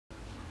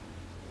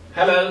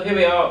Hello, here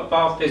we are at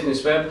Bath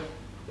Business Web.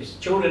 It's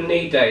Children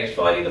Need Day, it's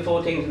Friday the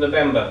 14th of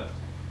November.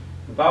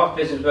 Bath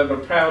Business Web are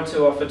proud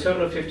to offer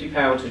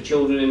 £250 to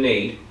children in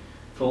need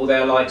for all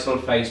their likes on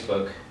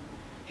Facebook.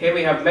 Here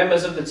we have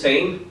members of the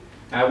team,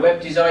 our web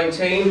design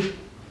team,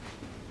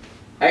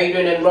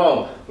 Adrian and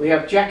Rob. We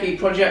have Jackie,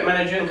 project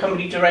manager and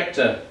company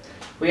director.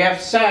 We have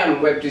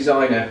Sam, web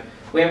designer.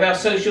 We have our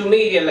social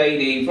media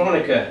lady,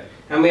 Veronica.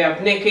 And we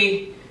have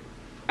Nikki,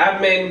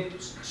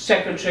 admin,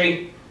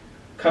 secretary,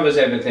 covers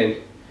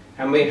everything.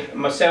 And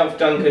myself,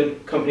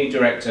 Duncan, company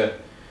director.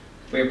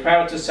 We are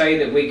proud to say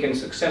that we can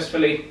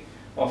successfully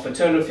offer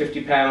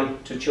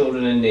 £250 to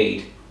children in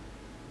need.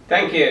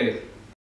 Thank you.